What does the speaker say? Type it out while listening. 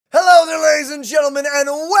and gentlemen, and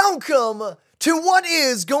welcome to what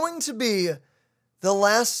is going to be the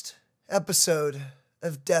last episode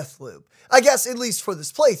of Deathloop. I guess, at least for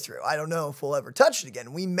this playthrough. I don't know if we'll ever touch it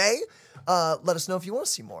again. We may. Let us know if you want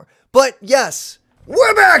to see more. But yes,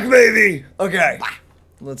 we're back, baby! Okay,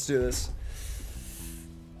 let's do this.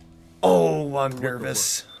 Oh, I'm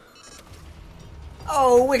nervous.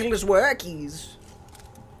 Oh, wigglers workies.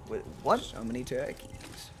 Wait, what? So many turkeys.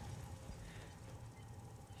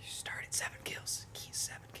 You started 7 kills. Keys,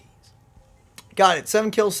 7 keys. Got it.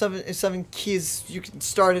 7 kills, seven keys. You can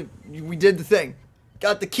start it. We did the thing.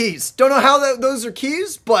 Got the keys. Don't know how those are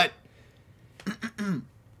keys, but... Tip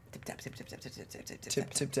tap, tip tip tap, tip tip tip tip Tip,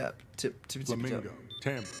 tip, tap. Tip, tip, tip, Flamingo, tap.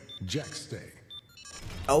 Tampa, Jackstay.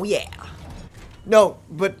 Oh yeah. No,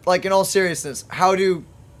 but like in all seriousness, how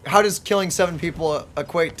does killing 7 people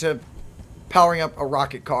equate to powering up a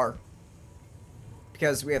rocket car?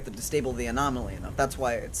 Because we have to disable the anomaly enough. That's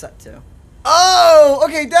why it's set to. Oh,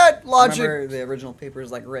 okay, that logic. Remember the original paper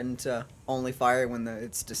is like written to only fire when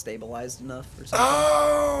it's destabilized enough or something.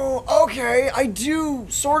 Oh, okay. I do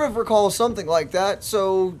sort of recall something like that,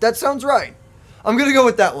 so that sounds right. I'm gonna go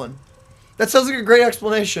with that one. That sounds like a great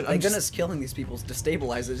explanation. Thank goodness killing these people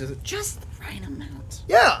destabilizes just the right amount.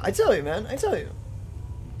 Yeah, I tell you, man. I tell you.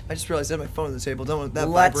 I just realized I had my phone on the table. Don't want that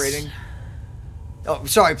vibrating. Oh,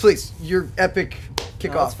 sorry, please. Your epic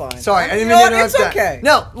kickoff. No, it's fine. Sorry, I didn't You mean know to what? interrupt It's that. okay.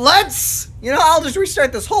 No, let's... You know, I'll just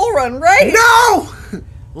restart this whole run right No!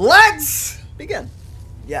 Let's... begin.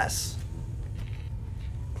 Yes.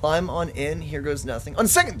 Climb on in. Here goes nothing. On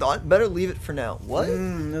second thought, better leave it for now. What?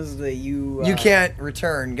 This is the you can't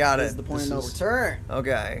return. Got it. This is the point of no return.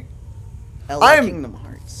 Okay. LA Kingdom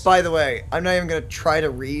Hearts. By the way, I'm not even going to try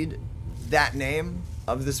to read that name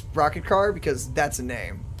of this rocket car because that's a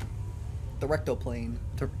name. The rectoplane.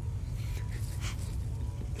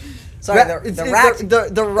 Sorry, Rack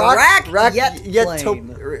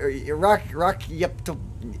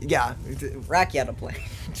plane.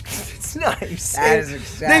 It's nice. That is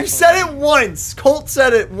exactly. They've said it once. Colt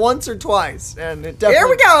said it once or twice, and it definitely. Here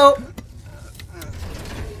we go.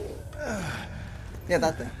 Yeah,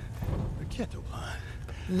 that thing.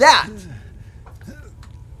 That.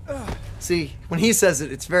 See, when he says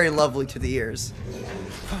it, it's very lovely to the ears.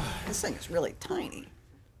 This thing is really tiny.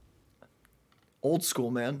 Old school,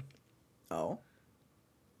 man. Oh.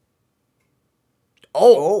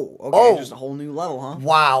 Oh. Okay. Oh. Just a whole new level, huh?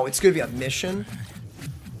 Wow, it's gonna be a mission.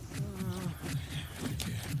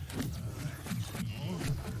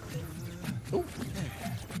 Ooh.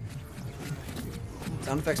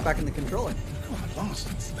 Sound effects back in the controller.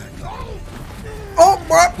 Oh,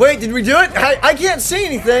 what? Wait, did we do it? I can't see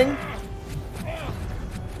anything.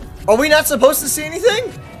 Are we not supposed to see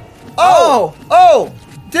anything? Oh,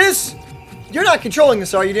 this. You're not controlling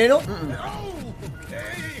this, are you, Daniel?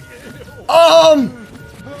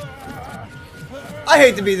 I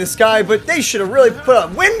hate to be this guy, but they should have really put a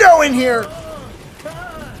window in here.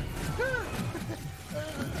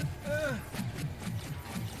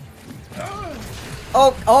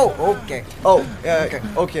 Okay. Oh, yeah,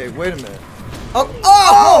 okay, wait a minute.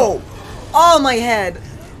 Oh, my head.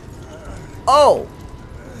 Oh.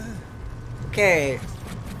 Okay.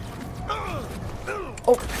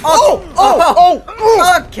 Okay.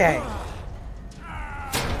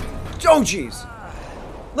 Oh, jeez.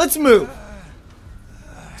 Let's move.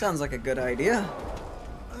 Sounds like a good idea.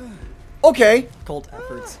 Okay. Colt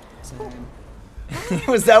efforts. Same.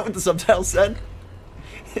 Was that what the subtitle said?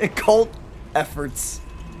 Colt efforts.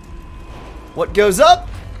 What goes up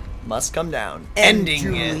must come down. Ending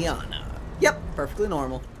Julianna. Yep, perfectly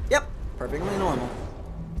normal. Yep, perfectly normal.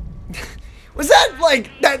 Was that like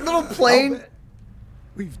that little plane?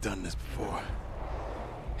 We've done this before,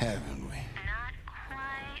 haven't we? Not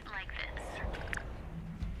quite like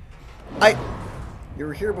this. You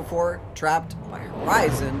were here before, trapped by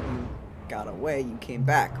Horizon. You got away. You came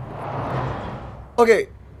back. Okay.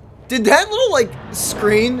 Did that little like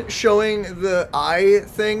screen showing the eye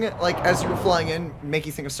thing like as you were flying in make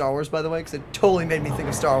you think of Star Wars? By the way, because it totally made me think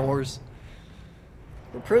of Star Wars.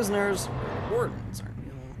 The prisoners, wardens, aren't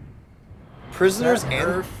you? Prisoners Set and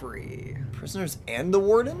her free. Prisoners and the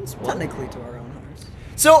wardens? What? Technically to our own hearts.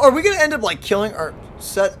 So are we gonna end up like killing our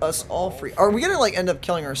set us all free? Are we gonna like end up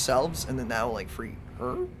killing ourselves and then now like free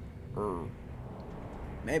her? Or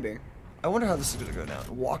Maybe. I wonder how this is gonna go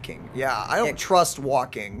down. Walking. Yeah, I don't trust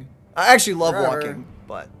walking. I actually love walking,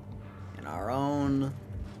 but in our own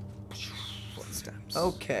footsteps.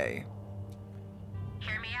 Okay.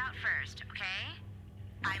 Hear me out first, okay?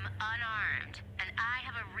 I'm unarmed, and I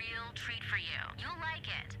have a real treat for you. You'll like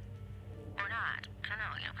it. Or not. I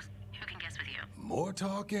don't know, 'cause who can guess with you? More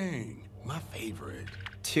talking. My favorite.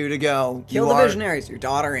 2 to go. Kill the visionaries. Your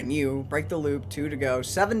daughter and you. Break the loop. 2 to go.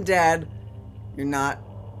 7 dead. You're not.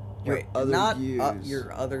 Your other use.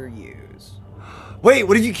 Your other use. Wait,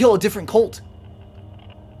 what if you kill a different Colt?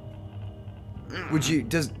 Would you?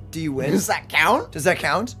 Do you win? Does that count? Does that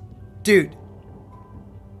count, dude?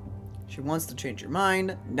 She wants to change your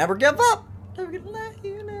mind. Never give up. Never gonna let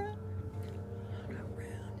you know.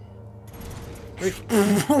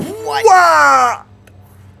 What? Wow!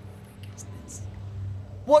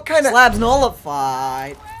 What kind of slabs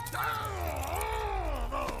nullified?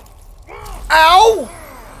 Ow!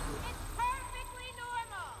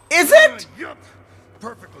 Is it? Yup.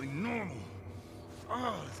 Perfectly normal.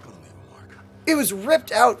 Oh, it's gonna leave a mark. It was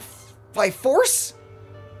ripped out by force?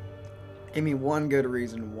 Give me one good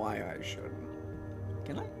reason why I shouldn't.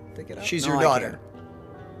 Can I pick it up? She's No, your I daughter.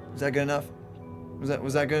 can't. Was that good enough?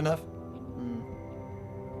 Was that good enough?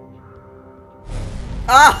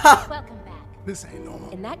 Ah! Welcome back. This ain't normal.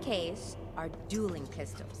 In that case, are dueling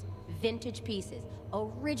pistols, vintage pieces,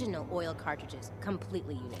 original oil cartridges,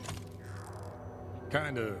 completely unique.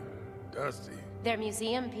 Kinda dusty. They're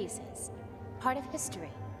museum pieces, part of history,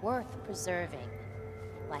 worth preserving,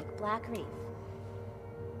 like Black Reef.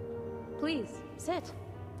 Please, sit.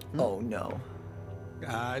 Oh no.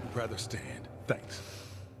 I'd rather stand. Thanks.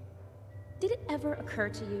 Did it ever occur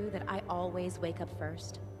to you that I always wake up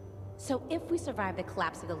first? So if we survive the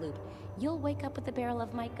collapse of the loop, you'll wake up with the barrel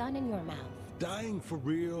of my gun in your mouth. Dying for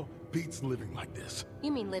real beats living like this.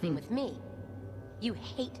 You mean living with me? You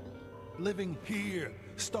hate me. Living here,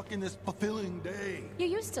 stuck in this fulfilling day. You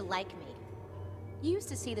used to like me. You used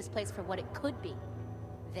to see this place for what it could be.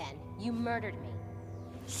 Then you murdered me.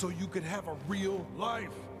 So you could have a real life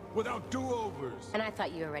without do-overs. And I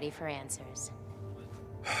thought you were ready for answers.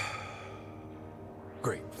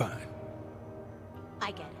 Great, fine.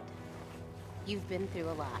 I get it. You've been through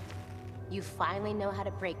a lot. You finally know how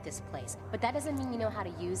to break this place, but that doesn't mean you know how to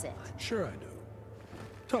use it. Sure I do.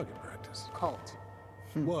 Target practice. Colt,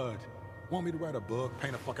 What? Want me to write a book,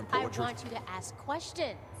 paint a fucking I portrait? want you to ask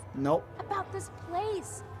questions. Nope. About this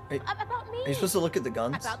place. About me. Are you supposed to look at the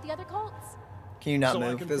guns? About the other Colts. Can you not So I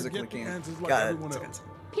move? can physically forget the can't. answers like Got it. everyone else.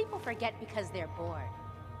 People forget because they're bored.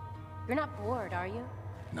 You're not bored, are you?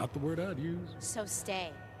 Not the word I'd use. So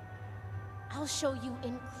stay. I'll show you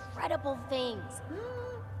incredible things.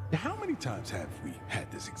 How many times have we had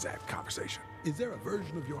this exact conversation? Is there a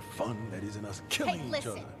version of your fun that isn't us killing Hey, each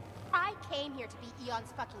listen. other? I came here to be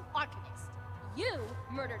Eon's fucking archivist. You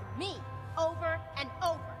murdered me over and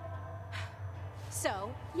over.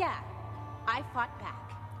 So, yeah, I fought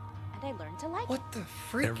back. And I learned to like it. What the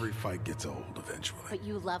freak? Every fight gets old eventually. But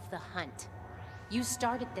you love the hunt. You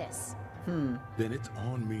started this. Then it's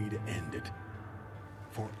on me to end it.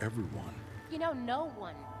 For everyone. You know, no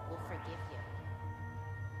one will forgive you.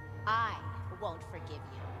 I won't forgive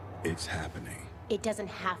you. It's happening. It doesn't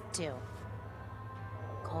have to.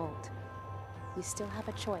 Colt, you still have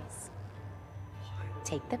a choice.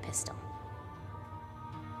 Take the pistol.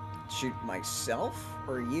 Shoot myself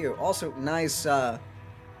or you? Also, nice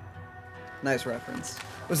reference.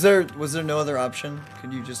 Was there no other option?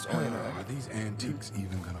 Could you just only Are these antiques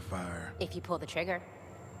even gonna fire? If you pull the trigger,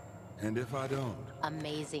 And if I don't?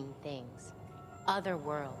 amazing things. Other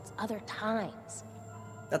worlds, other times.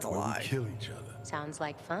 That's a Or we lie. kill each other. Sounds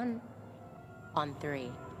like fun. On 3.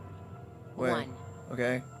 Wait. 1,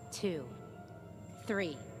 Okay. 2,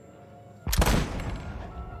 3.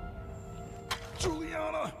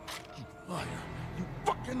 Julianna! You liar. You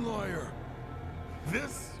fucking liar.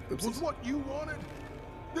 This was what you wanted?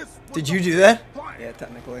 This was Did the you do that? plan Yeah,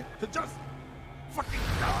 technically. To just fucking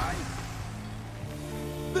die?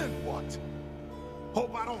 Then what?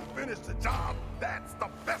 Hope I don't finish the job. That's the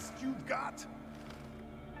best you've got?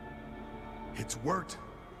 It's worked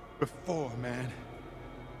before, man.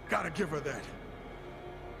 Gotta give her that.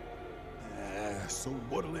 So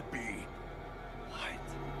what'll it be?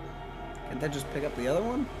 Can't that just pick up the other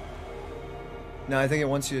one? No, I think it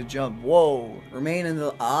wants you to jump. Whoa. Remain in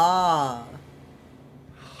the... Ah.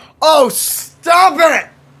 Oh, stop it!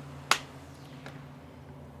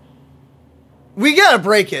 We gotta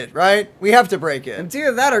break it, right? We have to break it. It's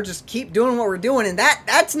either that or just keep doing what we're doing, and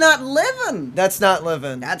that's not living. That's not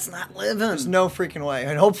living. That's not living. There's no freaking way.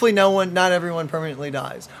 And hopefully not everyone permanently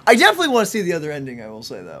dies. I definitely want to see the other ending, I will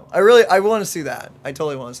say, though. I want to see that. I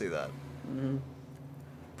totally want to see that.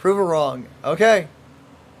 Prove it wrong. Okay.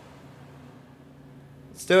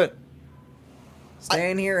 Let's do it.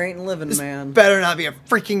 Staying here ain't living, This man. better not be a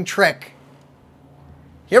freaking trick.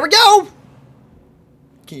 Here we go!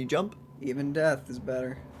 Can you jump? Even death is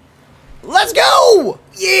better. Let's go!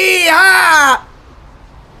 Yeah!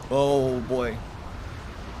 Oh, boy.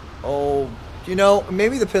 Oh, You know,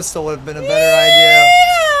 maybe the pistol would have been a better idea.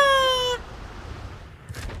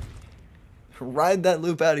 Ride that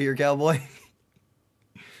loop out of here, cowboy.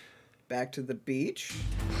 Back to the beach.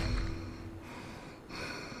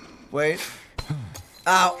 Wait.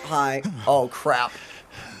 Ow, hi. Oh, crap.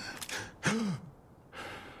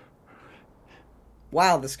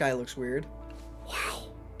 Wow, this guy looks weird.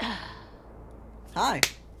 Wow. Hi.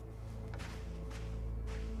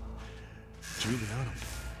 Julianna.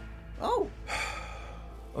 Oh.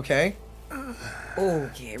 Okay.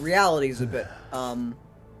 Okay, reality's a bit,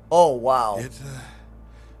 Oh, wow. It,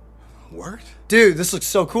 worked? Dude, this looks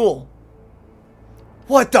so cool.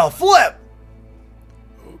 What the flip?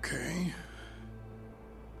 Okay.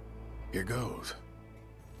 Here goes.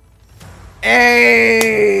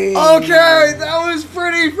 Hey! Okay, that was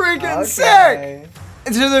pretty freaking sick!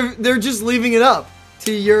 And so they're just leaving it up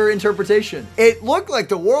to your interpretation. It looked like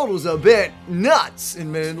the world was a bit nuts,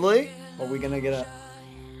 admittedly. Are we gonna get a...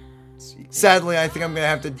 Sadly, I think I'm gonna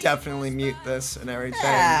have to definitely mute this and everything.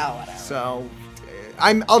 Yeah, whatever. So,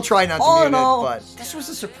 I'll try not to All mute in all, it, but... this was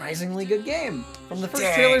a surprisingly good game. From the first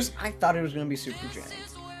Dang. trailers, I thought it was gonna be super jank.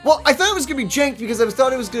 Well, I thought it was gonna be jank because I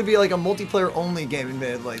thought it was gonna be like a multiplayer only game,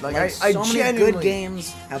 admittedly. Like, I so many genuinely... good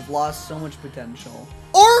games have lost so much potential.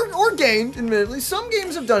 Or games, admittedly. Some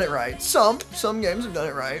games have done it right. Some games have done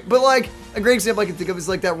it right. But like a great example I can think of is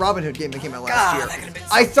like that Robin Hood game that came out last year. That could've been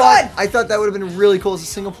so I thought that would have been really cool as a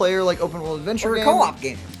single player like open world adventure Or a game. co-op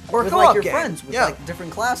game. Or a with co-op like your game. friends with Yeah. like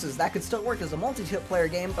different classes. That could still work as a multiplayer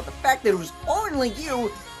game, but the fact that it was only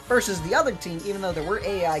you versus the other team, even though there were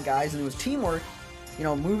AI guys and it was teamwork, you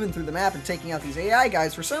know, moving through the map and taking out these AI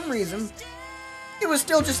guys, for some reason, it was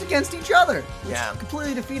still just against each other. Which Yeah.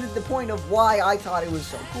 completely defeated the point of why I thought it was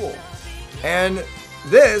so cool. And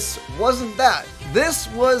this wasn't that. This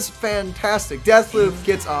was fantastic. Deathloop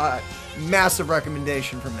gets a massive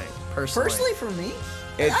recommendation from me, personally. Personally, for me,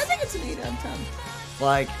 I think it's an 8 out of 10.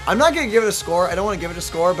 Like, I'm not going to give it a score. I don't want to give it a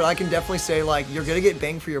score, but I can definitely say, like, you're going to get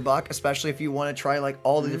bang for your buck, especially if you want to try, like,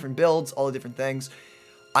 all the different builds, all the different things.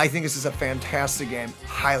 I think this is a fantastic game.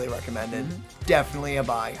 Highly recommended. Definitely a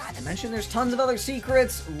buy. Not to mention there's tons of other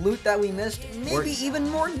secrets, loot that we missed, maybe even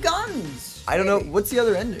more guns. I don't know. What's the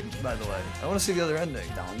other ending, by the way? I want to see the other ending.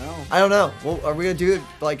 Don't know. I don't know. Well, are we going to do it,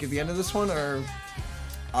 like, at the end of this one, or...?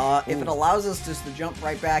 If it allows us just to jump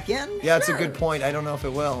right back in, Yeah, it's a sure. good point. I don't know if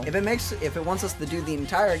it will. If it wants us to do the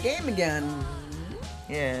entire game again,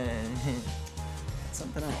 Yeah.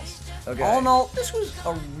 something else. Okay. All in all, this was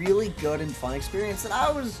a really good and fun experience that I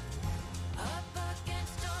was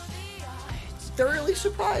thoroughly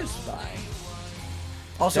surprised by.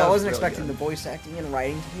 Also, That I was wasn't really expecting good. the voice acting and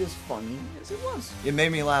writing to be as funny as it was. It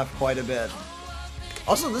made me laugh quite a bit.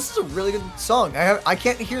 Also, this is a really good song. I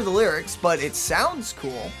can't hear the lyrics, but it sounds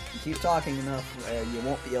cool. Keep talking enough, you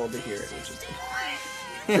won't be able to hear it, which is the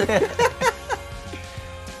point.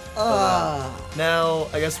 Now,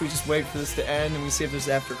 I guess we just wait for this to end and we see if there's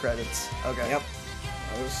after credits. Okay. Yep.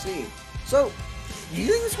 Let's see. So, do you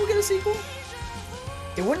think this will get a sequel?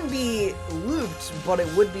 It wouldn't be looped, but it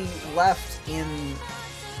would be left in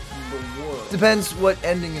the world. Depends what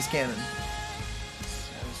ending is canon.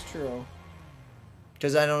 That's true.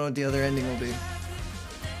 Because I don't know what the other ending will be.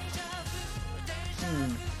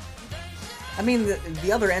 I mean,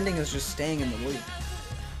 the other ending is just staying in the loop.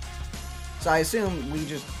 So I assume we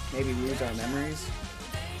just maybe lose our memories?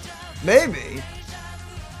 Maybe.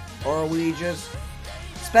 Or we just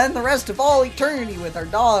spend the rest of all eternity with our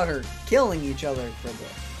daughter, killing each other for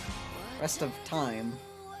the rest of time.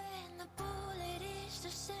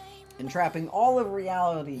 Entrapping all of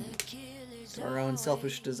reality to our own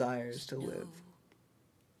selfish desires to live.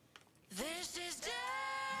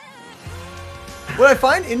 What I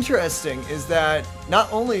find interesting is that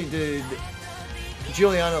not only did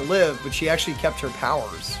Julianna live, but she actually kept her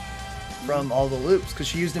powers from all the loops because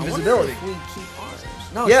she used invisibility. I wonder if we keep ours.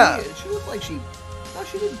 No, Yeah. she looked like she... No,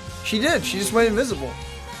 she didn't. She did. She just went invisible.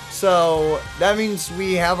 So that means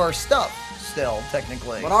we have our stuff still,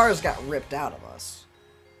 technically. But ours got ripped out of us.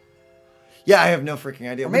 Yeah, I have no freaking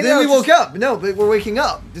idea. Or But maybe then I we was woke up. No, but we're waking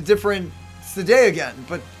up. It's the day again,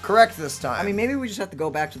 but correct this time. I mean, maybe we just have to go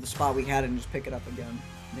back to the spot we had and just pick it up again.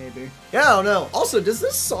 Maybe. Yeah, I don't know. Also, does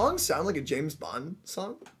this song sound like a James Bond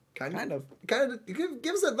song? Kind of. It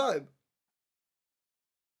gives that vibe.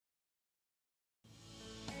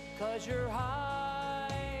 'Cause you're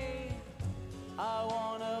high, I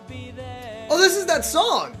wanna be there. Oh, this is that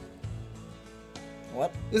song.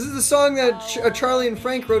 What? This is the song that Charlie and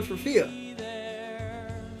Frank wrote for Fia.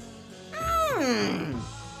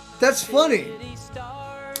 That's funny.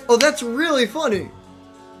 Oh, that's really funny.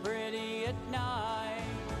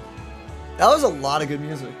 That was a lot of good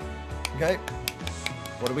music. Okay.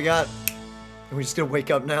 What do we got? Are we just gonna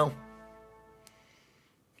wake up now?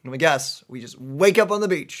 Let me guess. We just wake up on the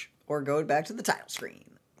beach. Or go back to the title screen.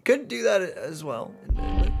 Could do that as well.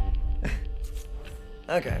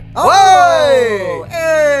 Okay. Oh!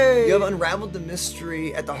 Hey! You have unraveled the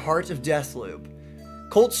mystery at the heart of Deathloop.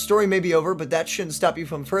 Colt's story may be over, but that shouldn't stop you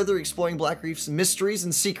from further exploring Black Reef's mysteries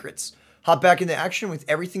and secrets. Hop back into action with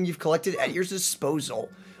everything you've collected at your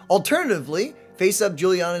disposal. Alternatively, face up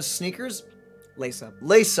Julianna's sneakers. Lace up.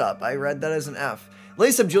 Lace up. I read that as an F.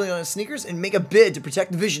 Lace up Julianna's sneakers and make a bid to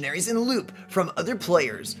protect the visionaries in loop from other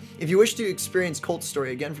players. If you wish to experience Colt's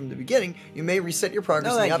story again from the beginning, you may reset your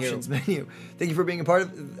progress in the options menu. Thank you for being a part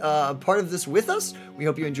of this with us. We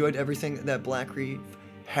hope you enjoyed everything that Black Reef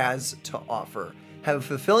has to offer. Have a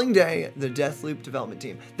fulfilling day, the Deathloop development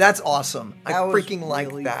team. That's awesome. I freaking like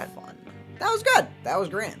that. Fun. That was good. That was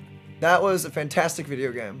grand. That was a fantastic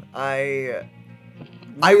video game. I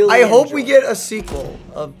Really hope we enjoyed get a sequel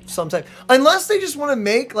of some type. Unless they just want to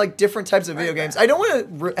make like different types of video games. I don't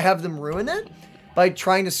want to have them ruin it by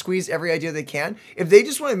trying to squeeze every idea they can. If they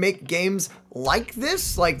just want to make games like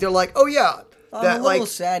this, like they're like, oh yeah. I'm a little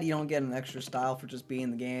sad you don't get an extra style for just being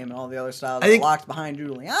the game and all the other styles are locked behind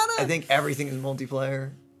Julianna. I think everything is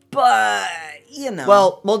multiplayer. But, you know.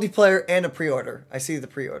 Well, multiplayer and a pre-order. I see the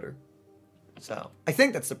pre-order. So, I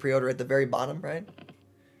think that's the pre-order at the very bottom, right?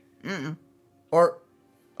 Mm-mm. Or,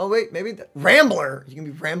 oh wait, maybe Rambler. You can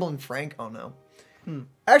be Ramblin Frank. Oh no.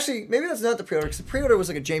 Actually, maybe that's not the pre-order, because the pre-order was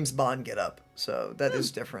like a James Bond get-up. So, that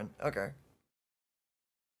is different. Okay.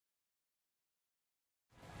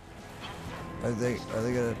 Are they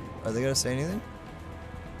gonna say anything?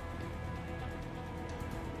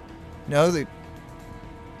 No, they're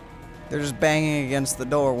just banging against the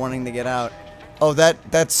door, wanting to get out. Oh,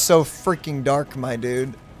 that's so freaking dark, my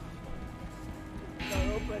dude.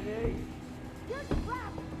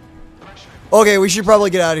 Okay, we should probably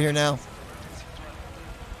get out of here now.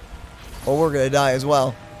 Or we're gonna die as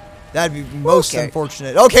well. That'd be most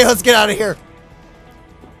unfortunate. Okay, let's get out of here.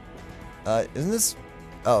 Isn't this?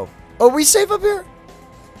 Oh, are we safe up here?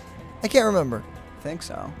 I can't remember. I think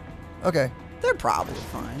so. Okay. They're probably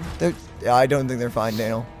fine. Yeah, I don't think they're fine,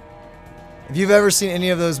 Daniel. If you've ever seen any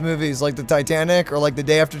of those movies, like the Titanic or like The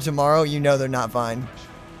Day After Tomorrow, you know they're not fine.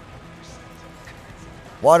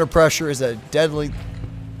 Water pressure is a deadly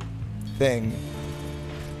thing.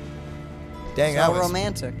 Dang, that was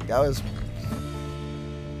romantic. That was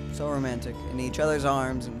so romantic. In each other's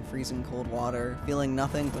arms in freezing cold water, feeling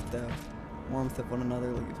nothing but the warmth of one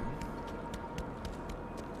another leaving.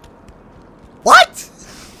 What?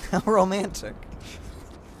 How romantic.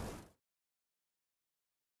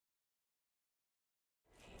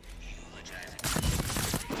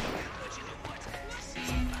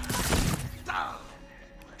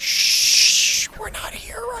 Shh, we're not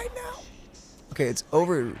here right now. Okay, it's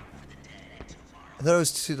over. I thought it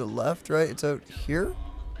was to the left, right? It's out here,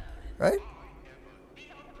 right?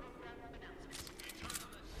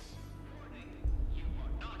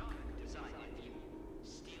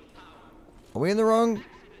 Are we in the wrong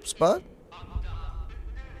spot?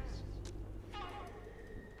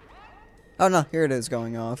 Oh no, here it is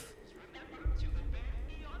going off.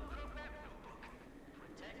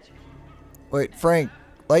 Wait, Frank,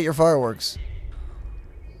 light your fireworks.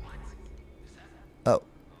 Oh.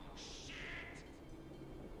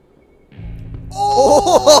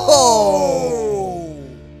 Oh!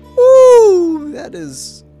 Woo! That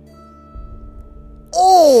is...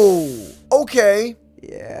 Oh! Okay.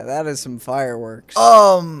 Yeah, that is some fireworks.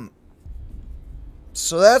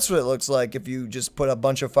 So that's what it looks like if you just put a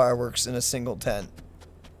bunch of fireworks in a single tent.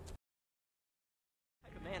 I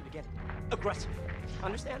demand to get aggressive.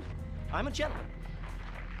 Understand? I'm a gentleman.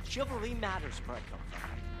 Chivalry matters where I come from.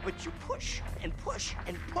 But you push and push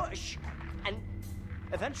and push, and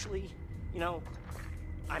eventually, you know,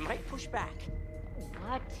 I might push back.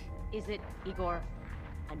 What is it, Egor?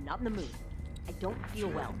 I'm not in the mood. I don't feel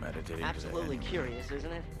well. Absolutely curious,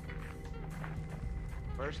 isn't it?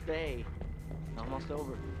 First day, almost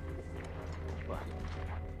over. Well,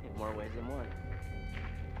 in more ways than one.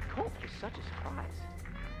 Colt was such a surprise.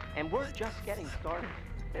 And we're just getting started.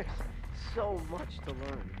 There's so much to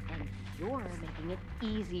learn. And you're making it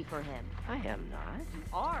easy for him. I am not. You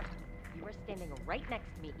are. You were standing right next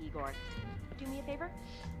to me, Egor. Do me a favor?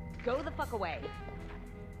 Go the fuck away.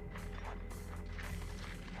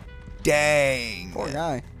 Dang. Poor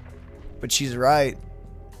guy. But she's right.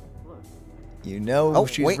 Look, You know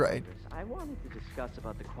she's wait. right. I wanted to discuss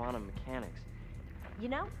about the quantum mechanics. You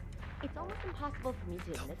know, it's almost impossible for me to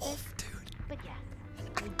admit this, Wolf, dude. but yes,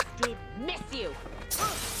 I did miss you.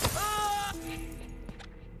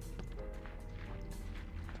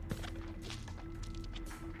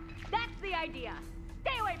 idea.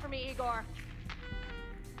 Stay away from me, Egor.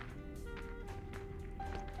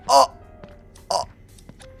 Oh. Oh.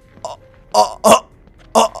 Oh. Oh. Oh.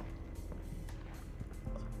 Oh.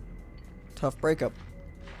 Tough breakup.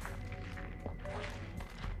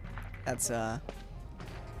 That's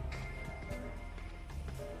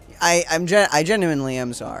I genuinely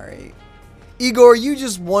am sorry. Egor, you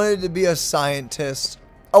just wanted to be a scientist,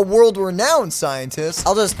 a world-renowned scientist.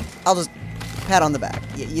 I'll just pat on the back.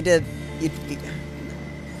 You did.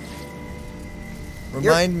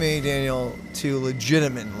 Remind me, Daniel, to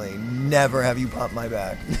legitimately never have you pop my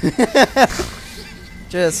back.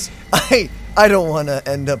 Just I don't want to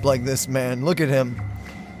end up like this man. Look at him.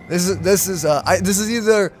 This is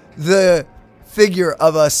either the figure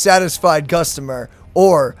of a satisfied customer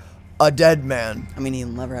or a dead man. I mean, he'll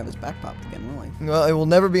never have his back popped again, will he? Well, it will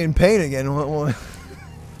never be in pain again.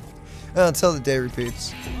 Until the day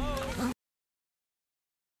repeats.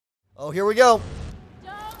 Oh, here we go.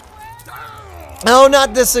 Oh,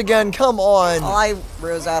 not this again. Come on. I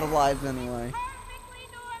was out of lives anyway.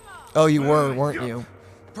 Oh, you were, weren't you?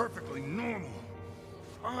 Perfectly normal.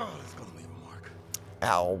 Oh, that's gonna leave a mark.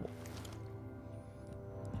 Ow.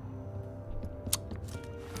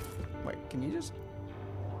 Wait, can you just...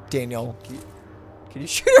 Daniel. Can you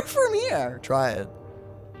shoot it from here? Try it.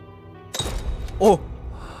 Oh.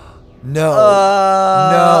 No.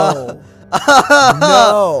 No.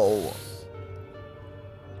 No.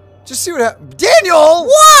 Just see what happens. Daniel!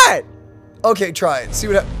 What? Okay, try it. See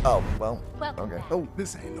what happens. Oh, well. Welcome Okay. back. Oh.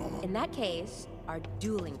 This ain't normal. In that case, are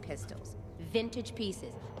dueling pistols, vintage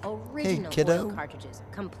pieces, original kiddo. oil cartridges,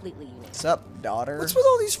 completely unique. What's up, daughter? What's with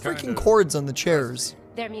all these freaking cords on the chairs?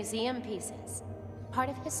 They're museum pieces, part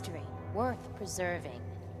of history, worth preserving,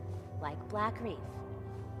 like Black Reef.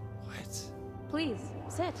 What? Please,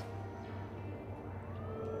 sit.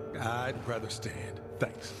 I'd rather stand.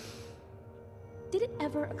 Thanks. Did it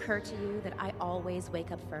ever occur to you that I always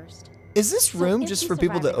wake up first? Is this So room if just you for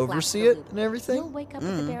people to survive and flash oversee the it loop, and You'll everything? wake up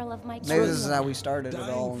with the barrel of my Maybe this is gun. how we started it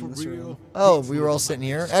all Dying in for this room. real. Oh, we were all sitting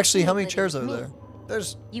here. Actually, how many Living chairs with are me. there?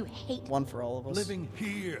 There's You hate one for all of us. Living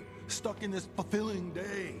here, stuck in this fulfilling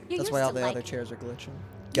day. You That's used why all to the like other it. chairs are glitching.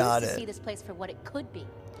 Got used to see it. this place for what it could be.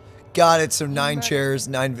 Got it. So 9 murdered chairs,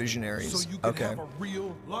 me. 9 So visionaries. you can Okay. have a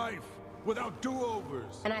real life without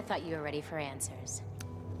do-overs. And I thought you were ready for answers.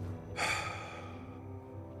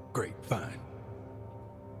 Great, fine.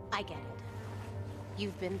 I get it.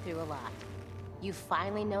 You've been through a lot. You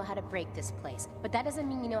finally know how to break this place, but that doesn't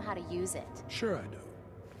mean you know how to use it. Sure I do.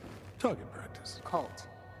 Target practice. Colt,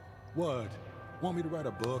 What? Want me to write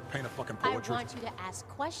a book, paint a fucking I portrait? want you to ask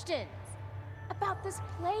questions about this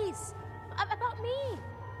place, about me,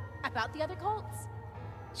 about the other Colts.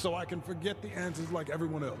 So I can forget the answers like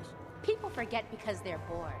everyone else. People forget because they're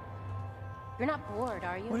bored. You're not bored,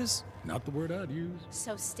 are you? What is... Not the word I'd use.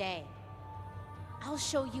 So stay. I'll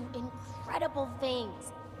show you incredible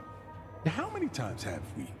things. Now, how many times have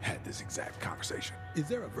we had this exact conversation? Is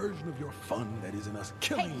there a version of your fun that isn't us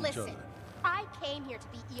killing Hey, each listen. other? I came here to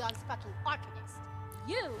be Eon's fucking Arcanist.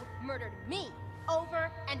 You murdered me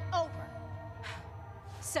over and over.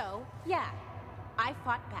 So, yeah, I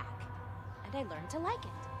fought back, and I learned to like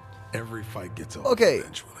it. Every fight gets old Okay.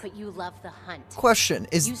 eventually. But you love the hunt. Question. You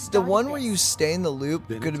Is the started one where this. you stay in the loop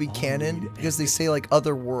Then going to be it's on me canon? to Because end they it say, like,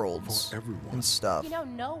 other worlds for everyone. and stuff. You know,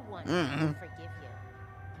 no one can forgive you.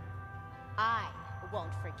 I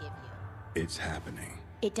won't forgive you. It's happening.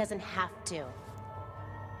 It doesn't have to.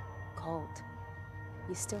 Colt,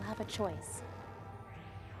 you still have a choice.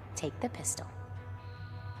 Take the pistol.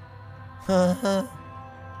 What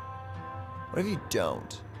if you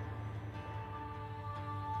don't?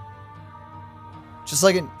 Just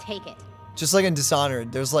like in Take it.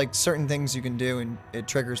 Dishonored, there's like certain things you can do and it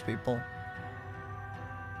triggers people.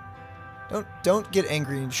 Don't get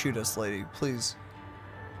angry and shoot us, lady, please.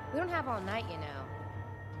 We don't have all night, you know.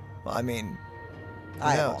 Well, I mean,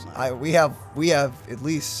 I know, have all night. we have at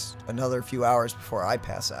least another few hours before I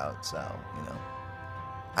pass out, so you know.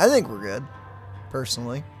 I think we're good,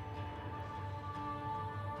 personally.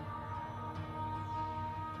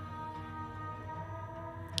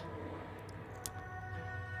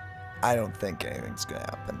 I don't think anything's gonna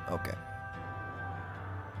happen. Okay.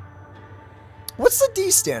 What's the D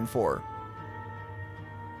stand for?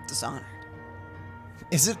 Dishonored.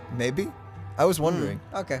 Is it maybe? I was wondering.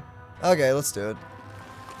 Okay. Okay, let's do it.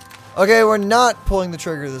 Okay, we're not pulling the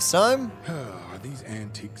trigger this time. Are these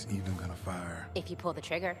antiques even gonna fire? If you pull the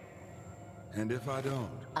trigger, And if I don't,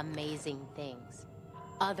 amazing things.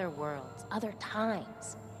 Other worlds, other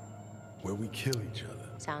times. where we kill each other?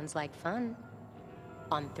 Sounds like fun.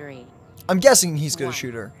 On 3, I'm guessing he's gonna One.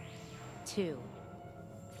 shoot her. 2,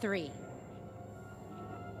 3.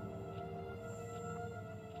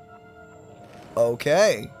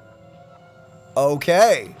 Okay.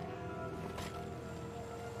 Okay.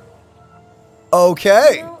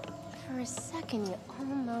 Okay. You know, for a second, you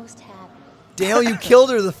almost had me. Daniel, you killed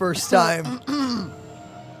her the first time.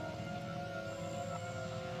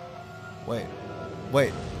 Wait.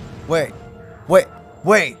 Wait. Wait. Wait.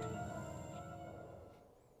 Wait.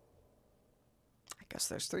 I guess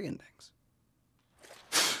there's 3 endings.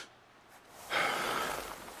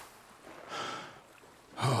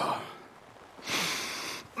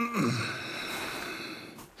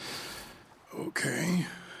 Okay.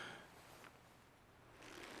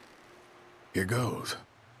 Here goes.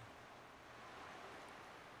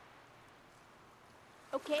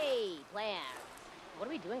 Okay, plan. What are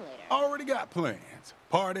we doing later? Already got plans.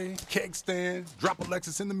 Party, cake stand, drop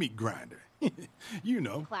Aleksis in the meat grinder. You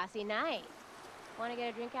know, Classy night. Want to get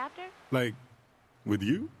a drink after? like with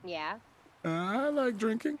you. Yeah. I like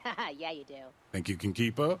drinking. Yeah, you do. Think you can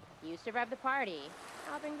keep up? You survive the party.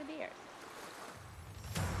 I'll bring the beers.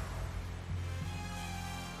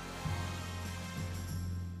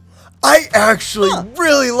 I actually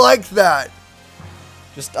really like that.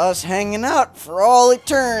 Just us hanging out for all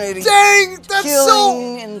eternity. Dang, that's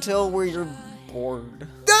Killing until we're bored.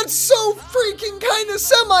 That's so freaking kind of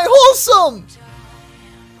semi-wholesome.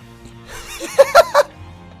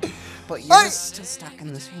 But you're just still stuck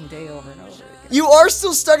in the same day over and over again. You are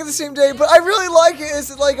still stuck in the same day, but I really like it.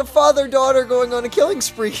 Is it like a father-daughter going on a killing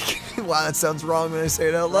spree? Wow, that sounds wrong when I say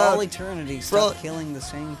it out For all loud. eternity, stop killing the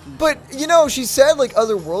same people. But, you know, she said, like,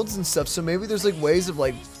 other worlds and stuff, so maybe there's, like, ways of,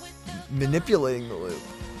 like, manipulating the loop.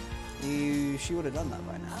 She would have done that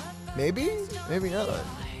by now. Maybe? Maybe not.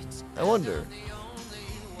 I wonder.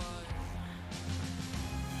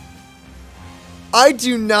 I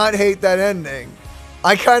do not hate that ending.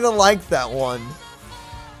 I kind of like that one.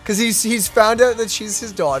 Because he's found out that she's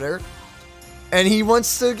his daughter. And he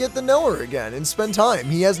wants to get to know her again and spend time.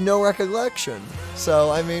 He has no recollection. So,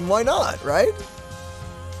 I mean, why not, right?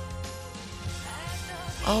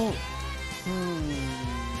 Oh.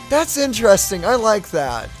 That's interesting. I like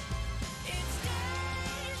that.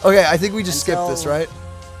 Okay, I think we just skipped this, right?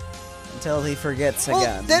 Until he forgets Well,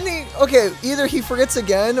 again. then okay, either he forgets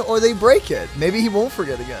again or they break it. Maybe he won't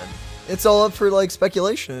forget again. It's all up for, like,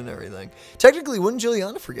 speculation and everything. Technically, wouldn't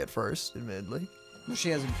Julianna forget first, admittedly? She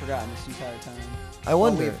hasn't forgotten this entire time. I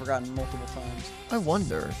wonder. We've forgotten multiple times. I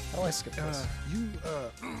wonder. How do I skip this?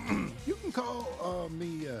 You can call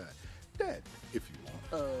me Dad if you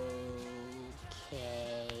want.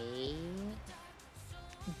 Okay.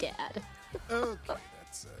 Dad. Okay,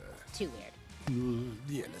 that's Too weird.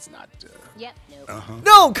 yeah, that's not. Yep, nope.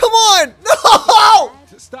 No, come on! No!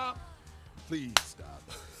 Stop, please stop.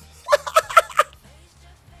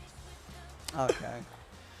 Okay.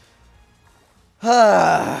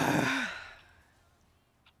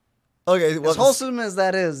 Okay, well, As wholesome as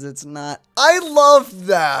that is, it's not. I love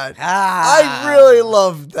that. I really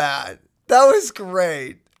love that. That was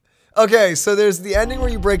great. Okay, so there's the ending where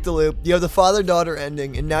you break the loop. You have the father-daughter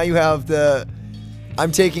ending, and now you have the,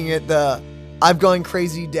 I'm taking it, the I'm going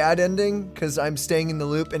crazy dad ending, because I'm staying in the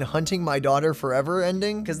loop and hunting my daughter forever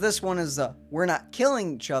ending. Because this one is we're not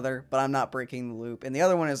killing each other, but I'm not breaking the loop. And the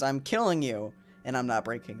other one is I'm killing you, and I'm not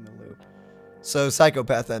breaking the loop. So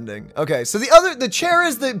psychopath ending. Okay, so the chair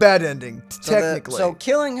is the bad ending, technically. So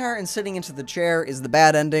killing her and sitting into the chair is the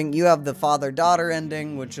bad ending. You have the father-daughter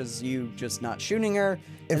ending, which is you just not shooting her.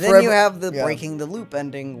 And then forever, you have the yeah. breaking the loop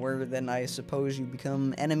ending, where then I suppose you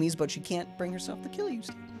become enemies, but she can't bring herself to kill you.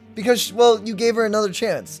 Because, well, you gave her another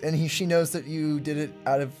chance, and she knows that you did it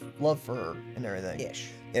out of love for her and everything.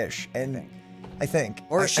 Ish. And I think.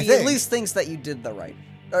 Or she at least thinks that you did the right,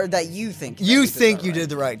 or that you think. You think you did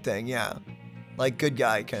the right thing, yeah. Like, good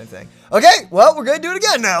guy kind of thing. Okay, well, we're gonna do it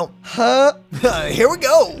again now. Here we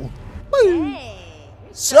go. Woo. Hey,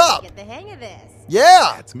 Sup? get the hang of this.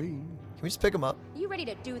 Yeah. That's me. Can we just pick him up? You ready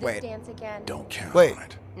to do this Wait. dance again? Don't count Wait. on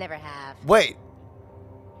it. Never have. Wait.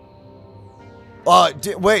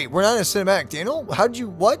 Wait, we're not in a cinematic. Daniel,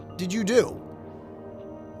 what did you do?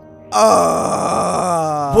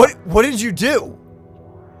 What did you do?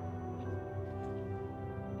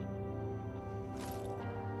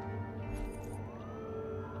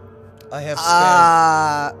 I have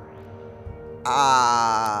spam.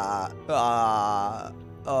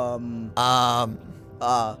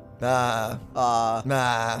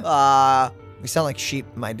 We sound like sheep,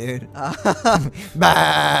 my dude. What?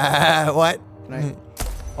 Can I?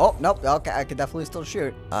 Oh, nope. Okay, I could definitely still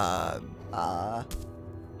shoot.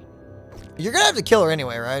 You're gonna have to kill her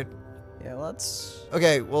anyway, right? Yeah, let's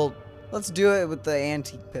Okay, well, do it with the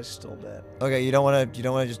anti-pistol bit. okay, you don't wanna,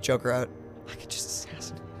 just choke her out? I could just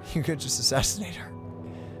assassinate. You could just assassinate her.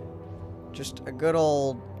 Just a good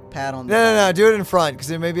old pat on the No. Do it in front, because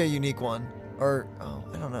there may be a unique one. Or, oh,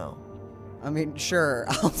 I don't know. I mean, sure.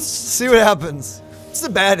 I'll See what happens. It's a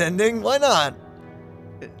bad ending. Why not?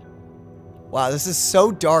 Wow, this is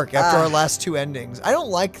so dark after our last 2 endings. I don't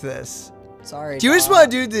like this. Sorry, Do you just want to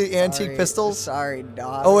do the antique pistols? Sorry,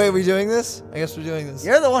 dog. Oh, wait, are we doing this? I guess we're doing this.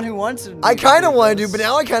 You're the one who wants to. I kind of want to do, but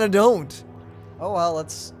now I kind of don't. Oh, well,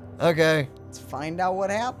 let's Okay. find out what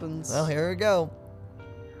happens. Well, here we go.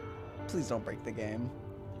 Please don't break the game.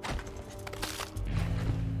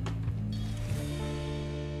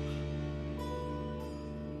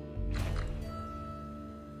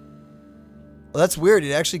 Well, that's weird.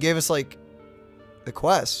 It actually gave us, like, the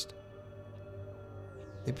quest.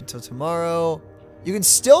 Sleep until tomorrow. You can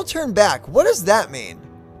still turn back. What does that mean?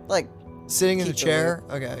 Like, Sitting in the keep the chair?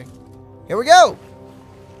 Okay. Here we go.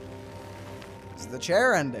 it's the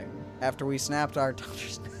chair ending after we snapped our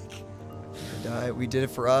toucher's neck. We did it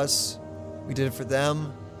for us. We did it for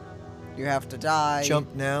them. You have to die.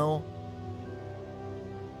 Jump now.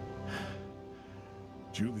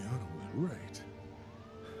 Julianna was right.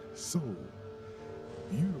 So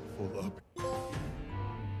beautiful up. You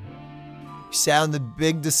sat on the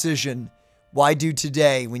big decision. Why do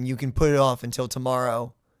today when you can put it off until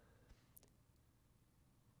tomorrow?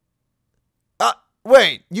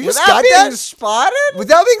 Wait, you just got that? Spotted?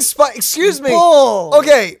 Without being spotted? Excuse me. Bull.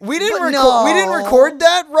 Okay, we didn't record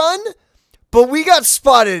that run, but we got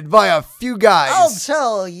spotted by a few guys. I'll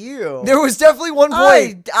tell you. There was definitely one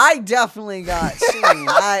point. I definitely got seen.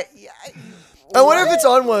 I wonder if it's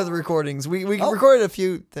on one of the recordings. We recorded a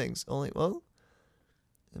few things. Only, well,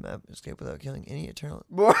 the map escape without killing any eternal.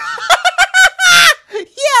 Yeah,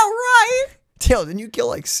 right. Damn, didn't you kill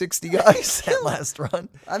like 60 guys that last run?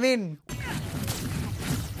 I mean,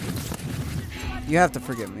 you have to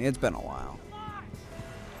forgive me. It's been a while.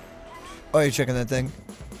 Oh, you're checking that thing?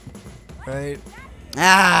 Right.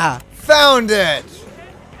 Ah! Found it!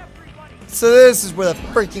 So this is where the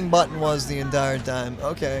freaking button was the entire time.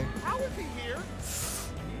 Okay.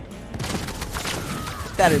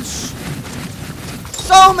 That is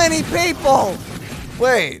so many people!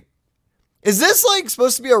 Wait. Is this like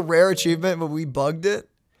supposed to be a rare achievement, but we bugged it?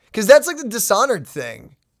 Because that's like the Dishonored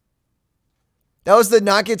thing. That was the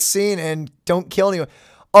not get seen and don't kill anyone.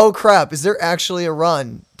 Oh crap, is there actually a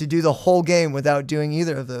run to do the whole game without doing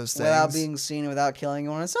either of those things? Without being seen, without killing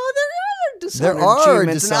anyone. So There there are are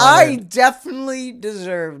achievements, and Dishonored. I definitely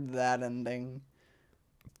deserved that ending.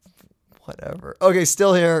 Whatever. Okay,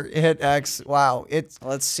 still here. Hit X. Wow.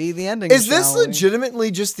 Let's see the ending. Is this shall we? legitimately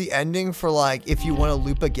just the ending for like if you want to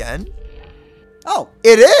loop again? Oh,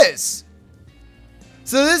 It is.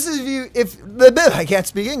 So this is I can't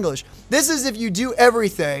speak English. This is if you do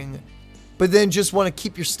everything, but then just want to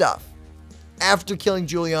keep your stuff after killing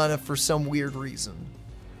Julianna for some weird reason.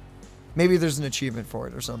 Maybe there's an achievement for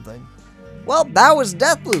it or something. well, that was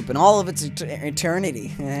Deathloop in all of its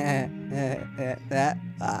eternity. In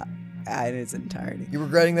its entirety. You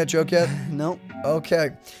regretting that joke yet? Nope. Okay.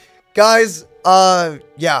 Guys,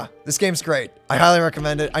 yeah, this game's great. I highly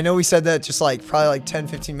recommend it. I know we said that just like probably like 10,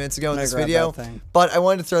 15 minutes ago in this grab video, that thing. but I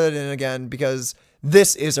wanted to throw that in again because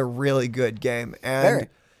this is a really good game. And Very.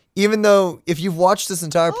 even though if you've watched this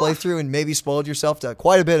entire playthrough and maybe spoiled yourself to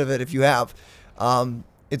quite a bit of it if you have,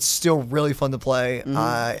 it's still really fun to play.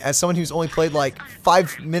 As someone who's only played like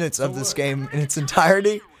 5 minutes of this game in its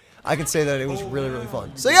entirety, I can say that it was really, really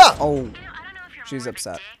fun. So yeah. Oh, she's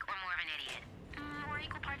upset.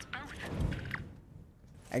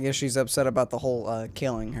 I guess she's upset about the whole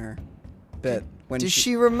killing her bit. When Does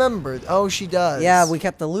she remember? Oh, she does. Yeah, we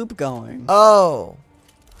kept the loop going. Oh.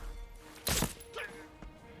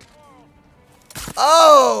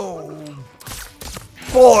 Oh.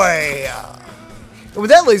 Boy. And with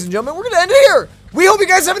that, ladies and gentlemen, we're going to end it here. We hope you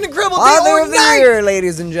guys have an incredible day Father or of the night. Year,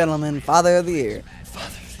 ladies and gentlemen. Father of the Year.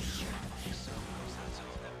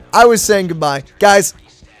 I was saying goodbye. Guys,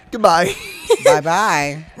 goodbye.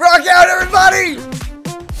 Bye-bye. Rock out, everybody.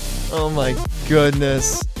 Oh, my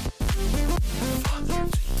goodness.